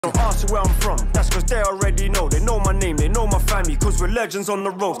Don't ask where I'm from, that's cause they already know. They know my name, they know my family, cause we're legends on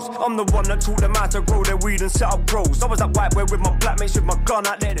the roads. I'm the one that taught them how to grow their weed and set up grows. I was that white boy with my black mates with my gun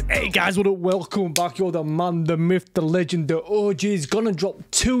out there. Hey guys, what up? Welcome back. You're the man, the myth, the legend, the OG. Is gonna drop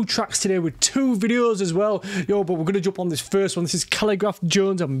 2 tracks today with 2 videos as well. Yo, but we're gonna jump on this first one. This is Khaligraph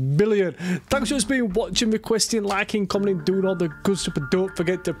Jones, a million. Thanks for just being watching, requesting, liking, commenting, doing all the good stuff. But don't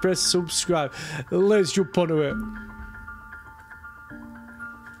forget to press subscribe. Let's jump onto it.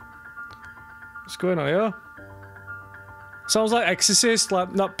 What's going on here? Sounds like Exorcist,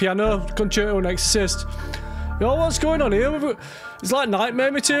 like that piano concerto and Exorcist. Yo, what's going on here? It's like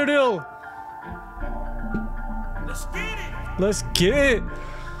nightmare material. Let's get it. Let's get it.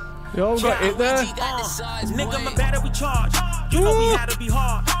 Yo, we got it there. Nigga, my battery charge. You know we had to be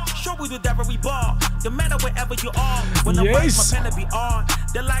hard. Show we the devil we bar. No matter wherever you are. When I write my pen to be on.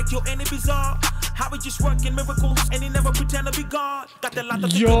 They like your enemy bizarre. How we just working miracles and he never pretend to be God. Got the lot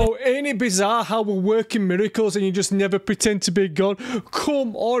of yo, ain't it bizarre how we're working miracles and you just never pretend to be God?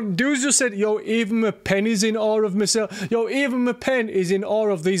 Come on, dudes just said, yo, even my pen is in awe of myself. Yo, even my pen is in awe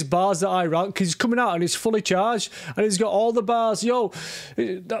of these bars that I rank. He's coming out and it's fully charged and he's got all the bars. Yo,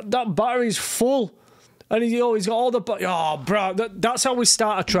 that battery's full. And he's got all the... Oh, bro, that's how we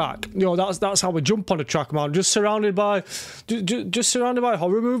start a track. Yo, that's how we jump on a track, man. Just surrounded by... Just surrounded by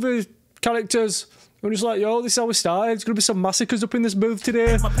horror movie characters. I'm just like, yo, this is how we started. There's going to be some massacres up in this booth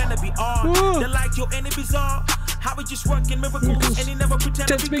today. They like your enemy bizarre. How we just working miracles and he never pretend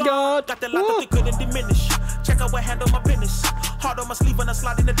to be God. Got the lot that they couldn't diminish. Check out where I handle my business. Hard on my sleeve and I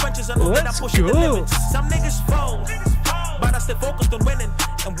slide in the trenches. I know that I'm pushing the limits. Some niggas fold, but I stay focused on winning.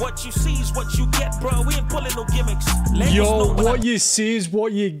 And what you see is what you get, bro. We ain't pulling no gimmicks. Yo, what you see is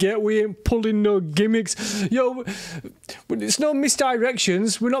what you get. We ain't pulling no gimmicks. Yo, it's no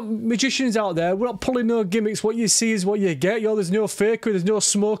misdirections. We're not magicians out there. We're not pulling no gimmicks. What you see is what you get. Yo, there's no fakery. There's no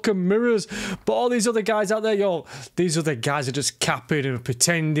smoke and mirrors. But all these other guys out there, yo, these other guys are just capping and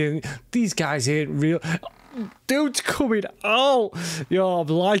pretending. These guys ain't real. Dude's coming out. Yo, I'm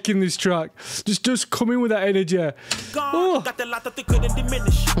liking this track. Just coming with that energy. Oh. Got a lot that they couldn't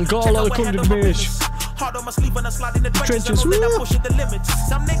diminish. I got a lot that couldn't diminish. Hard on my sleeve and I slide in the trenches. I push the limits.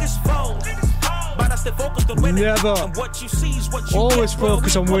 Some niggas fold, but I stay focused on winning. Never. And what you see is what you always get, bro.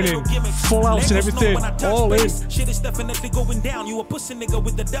 Focus on winning. Full outs and everything. All in. Shit is definitely going down. You a pussy nigga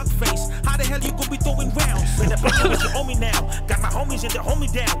with the duck face. How the hell you gonna be throwing rounds? When the bitch you owe me now. Got my homies and they hold me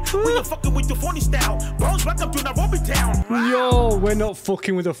down. We ain't fucking with the phony style. Bros, welcome to Nairobi town. Yo, we're not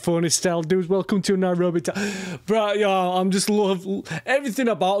fucking with the phony style, dudes. Welcome to Nairobi town. Bro, yo, I'm just love everything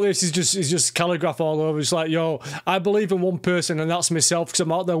about this is just Khaligraph all over. It's like, yo, I believe in one person and that's myself because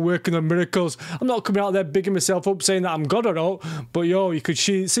I'm out there working on miracles. I'm not coming out there bigging myself up saying that I'm God or not, but yo, you could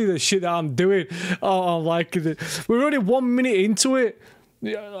see the shit that I'm doing. Oh, I'm liking it. We're only 1 minute into it.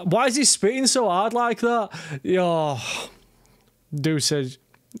 Why is he spitting so hard like that? Yo, dude says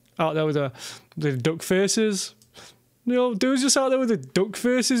out there with the duck faces. Yo, dude's just out there with the duck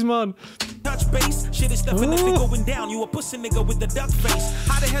faces, man. Touch base, shit is definitely going down. You a pussy nigga with the duck face.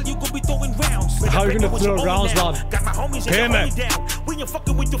 How the hell you gonna be throwing rounds? How you gonna throw rounds, man? Got my homies and they hold me down. We ain't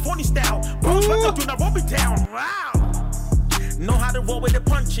fucking with the phony style. Bros, welcome to Nairobi town. Wow. Know how to roll with the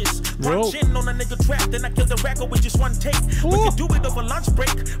punches. Punch in on a nigga trap, then I kill the racker with just one take. We can do it over lunch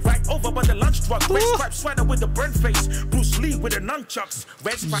break, right over by the lunch truck. Red stripe sweater with the burnt face. Bruce Lee with the nunchucks.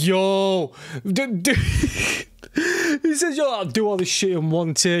 Red stripe. Yo, he says, yo, I'll do all this shit in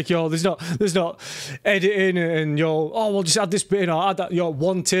one take, yo. There's not editing and yo, oh, we'll just add this bit in or add that, yo,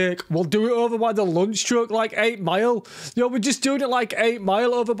 one take. We'll do it over by the lunch truck, like 8 Mile. Yo, we're just doing it like 8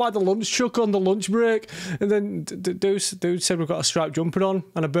 Mile over by the lunch truck on the lunch break. And then dude said we've got a striped jumper on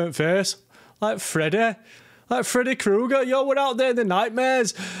and a burnt face. Like Freddy Krueger. Yo, we're out there in the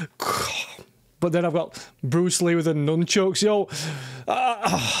nightmares. But then I've got Bruce Lee with the nunchucks. Yo,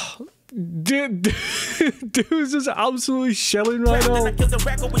 dude's just absolutely shelling right now. Yo, I killed the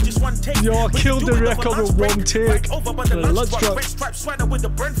record with one take. Let's drop. Red stripe sweater with the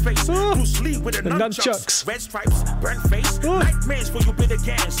burnt face. Bruce Lee with the nunchucks. Red stripes, burnt face. Nightmares for you bitter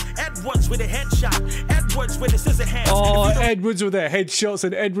cans. Edwards with a headshot. Edwards with a scissor hands. Oh, Edwards with their headshots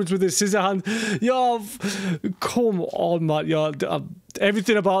and Edwards with his scissor hands. Yo, come on, man. Yo,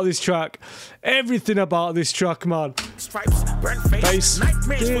 everything about this track. Everything about this track, man. Stripes, burnt face.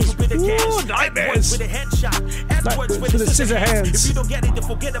 Nightmares for you bitter cans. Nightmares with a headshot. Edwards with the scissor hands. If you don't get it, then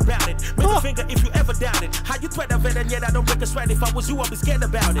forget about it. Middle finger if you ever doubt it. How you threat a veteran, yet I don't break a sweat. If I was you, I'd be scared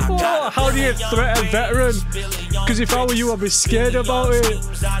about it. Oh, how do you threat a veteran? Because if I were you, I'd be scared about it.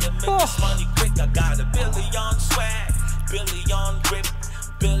 Oh. I got a billion swag, billion grip,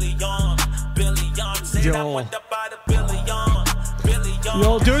 billion. Say that went up by the billion.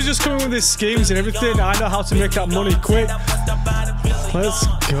 Yo, dude's just coming with his schemes and everything. I know how to make that money quick. Let's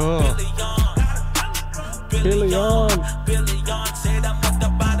go. Billion.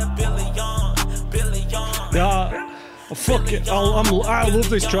 Yeah, fuck it. I love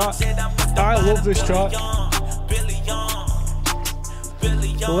this track. I love this track.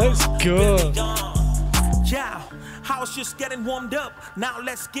 Let's go. Yeah, I was just getting warmed up. Now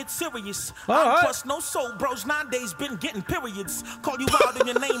let's get serious. All I right. trust no soul, bros. Nowadays been getting periods. Call you out in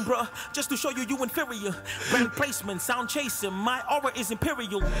your name, bruh, just to show you inferior. Brand placement, sound chasing. My aura is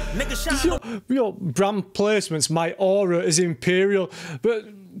imperial. Nigga shine. Yo, brand placements. My aura is imperial, but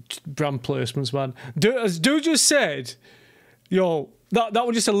brand placements, man. As dude just said, yo, that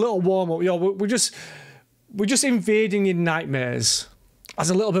was just a little warm up. Yo, we're just invading your nightmares. As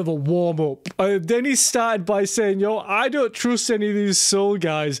a little bit of a warm-up. Then he started by saying, yo, I don't trust any of these soul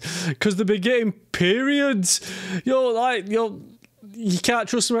guys because they'll be getting periods. Yo, you can't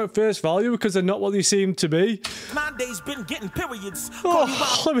trust them at face value because they're not what they seem to be. Nowadays been getting periods.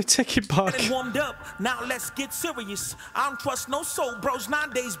 Oh, let me take it back. Getting warmed up. Now let's get serious. I don't trust no soul, bros.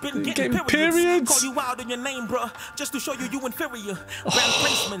 Nowadays been getting periods. Call you out in your name, bruh, just to show you inferior. Brand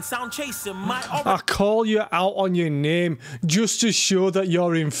placement, sound chasing. My I call you out on your name just to show that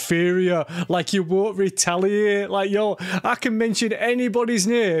you're inferior. Like you won't retaliate. Like, yo, I can mention anybody's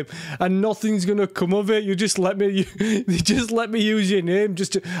name and nothing's gonna come of it. You just let me use your name.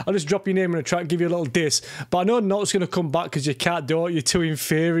 I'll just drop your name in a track, give you a little diss. But I know not gonna come back because you can't do it. You're too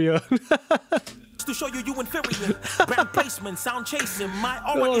inferior. To show you inferior. Brand placement, sound chasing. My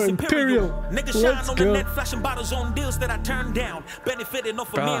aura is imperial. Nigga shine on the net, flashing bottles on deals that I turned down. Benefiting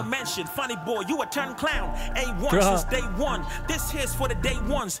off a mere mention. Funny boy, you a turned clown. A1 since day one. This here's for the day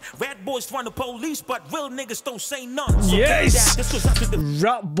ones. Rat boys run the police, but real niggas don't say none. So yes! This goes out to the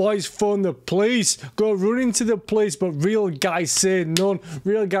rat boys phone the police. Go running to the police, but real guys say none.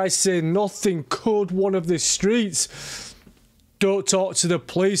 Real guys say nothing. Code one of the streets. Don't talk to the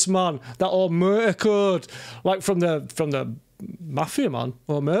police, man. That old murder code, like from the mafia, man.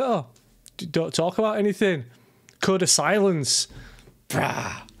 Or murder. Don't talk about anything. Code of silence,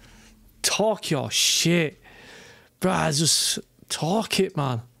 bruh. Talk your shit, bruh. Just talk it,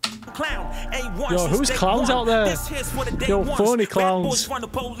 man. Clown. A1 yo, who's clowns out there? Yo, phony clowns. Run the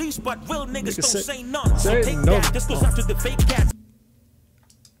police, but real niggas don't say none. So take that. This goes out to the fake cats.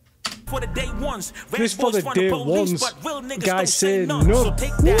 For the day ones, this for the day ones, guys say no. So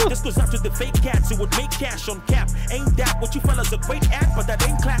take that. This goes out to the fake cats who would make cash on cap. Ain't that what you fellas a great act? But that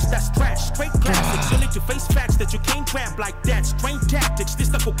ain't class, that's trash. Straight classics. You need to face facts that you can't grab like that. Strange tactics. This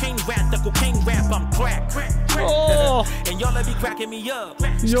the cocaine rap. I'm crack. Oh. And y'all let me cracking me up.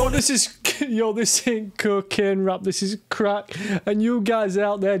 This ain't cocaine rap. This is crack. And you guys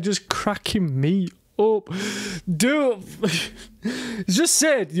out there just cracking me up. Dude, just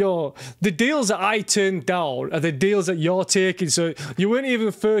said, yo, the deals that I turned down are the deals that you're taking. So you weren't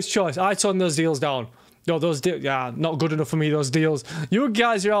even first choice. I turned those deals down. No, those deals, yeah, not good enough for me, those deals. You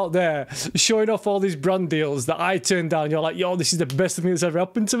guys are out there showing off all these brand deals that I turned down. You're like, yo, this is the best thing that's ever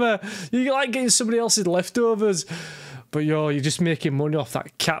happened to me. You like getting somebody else's leftovers. But yo, you're just making money off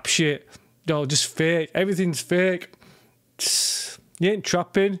that cap shit. No, just fake. Everything's fake. You ain't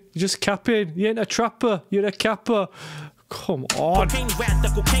trapping, you're just capping. You ain't a trapper, you're a capper. Come on. Cocaine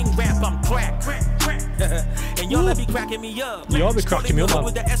rap, I'm crack. And y'all be cracking me up. Y'all be cracking me up, man.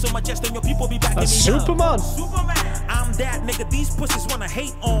 With the S on my chest and your people be backing me up. Superman. I'm that nigga these pussies wanna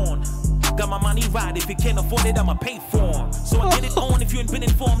hate on. Got my money right, if you can't afford it, I'ma pay for them. So I get it on, if you ain't been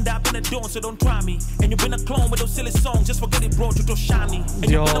informed, I've been a dawn, so don't try me. And you been a clone with those silly songs, just forget it, bro, you don't shiny. And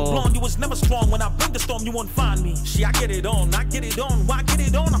you been a blonde, you was never strong, when I bring the storm, you won't find me. See, I get it on, why get it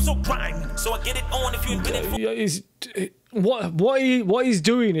on, I'm so grimy. So I get it on, if you ain't been informed. What he's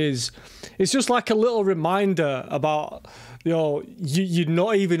doing is, it's just like a little reminder about, you're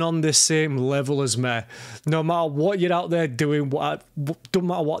not even on the same level as me. No matter what you're out there doing, don't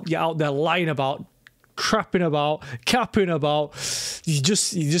matter what you're out there lying about, crapping about, capping about, you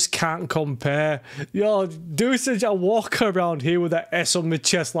just can't compare. Yo, dude says I walk around here with that S on my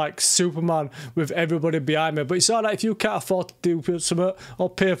chest like Superman with everybody behind me. But it's alright if you can't afford to do something or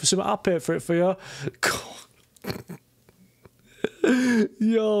pay for something, I'll pay for it for you.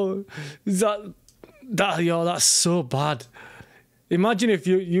 Yo, that's so bad. Imagine if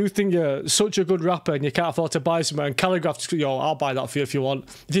you think you're such a good rapper and you can't afford to buy something, and Khaligraph, yo, I'll buy that for you if you want.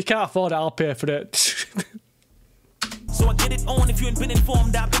 If you can't afford it, I'll pay for it. So I get it on, if you ain't been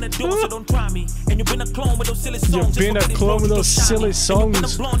informed, I've been a dude, so don't try me. And you've been a clone with those silly songs. You've been a clone with those silly songs. You've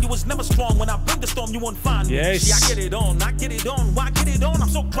been a blonde, you was never strong. When I bring the storm, you won't find me. Yes. See, I get it on, why get it on, I'm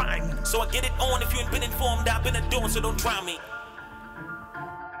so grimy. So I get it on, if you ain't been informed, I've been a dude, so don't try me.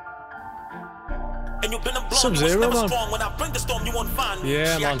 and you've been a blonde. Sub-Zero, You was never man. strong. When I bring the storm, you won't find me.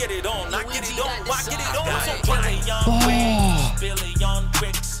 Yeah, See, man. I get it on, I get it on, I get it on. I'm so billion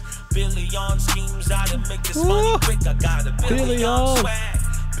tricks, billion schemes, how to make this money quick. I got a billion swag.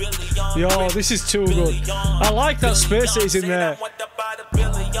 Yo, this is too good. I like that space that is in there.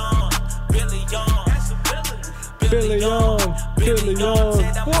 Billion. Whoa.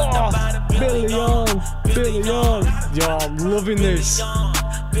 Billion. Yo, I'm loving this.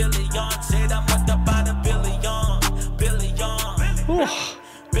 Billion.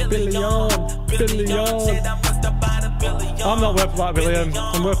 I'm not worth like billion.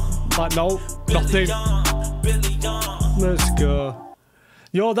 I'm worth like nothing. Let's go.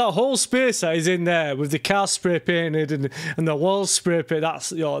 Yo, that whole space that is in there with the car spray painted and the walls spray painted, I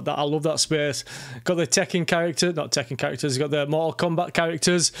love that space. Got the Tekken character, not Tekken characters, got the Mortal Kombat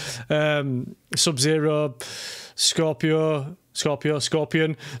characters, Sub-Zero, Scorpion, Sub-Zero,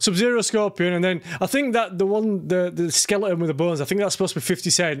 Scorpion, and then I think that the skeleton with the bones, I think that's supposed to be 50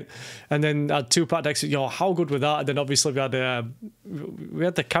 Cent, and then had 2-pack decks. Yo, how good was that? And then obviously we had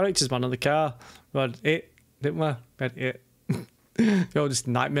the characters, man, on the car. We had it, didn't we? We had it. Yo, just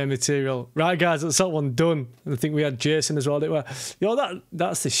nightmare material. Right, guys, that's that one done. And I think we had Jason as well, didn't we? Yo,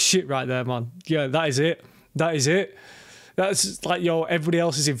 that's the shit right there, man. Yeah, that is it. That is it. That's like, yo, everybody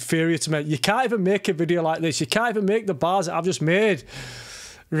else is inferior to me. You can't even make a video like this. You can't even make the bars that I've just made.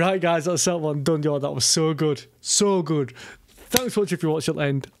 Right, guys, that's that one done. Yo, that was so good. So good. Thanks for watching. If you watched till the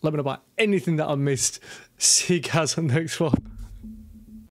end, let me know about anything that I missed. See you guys on the next one.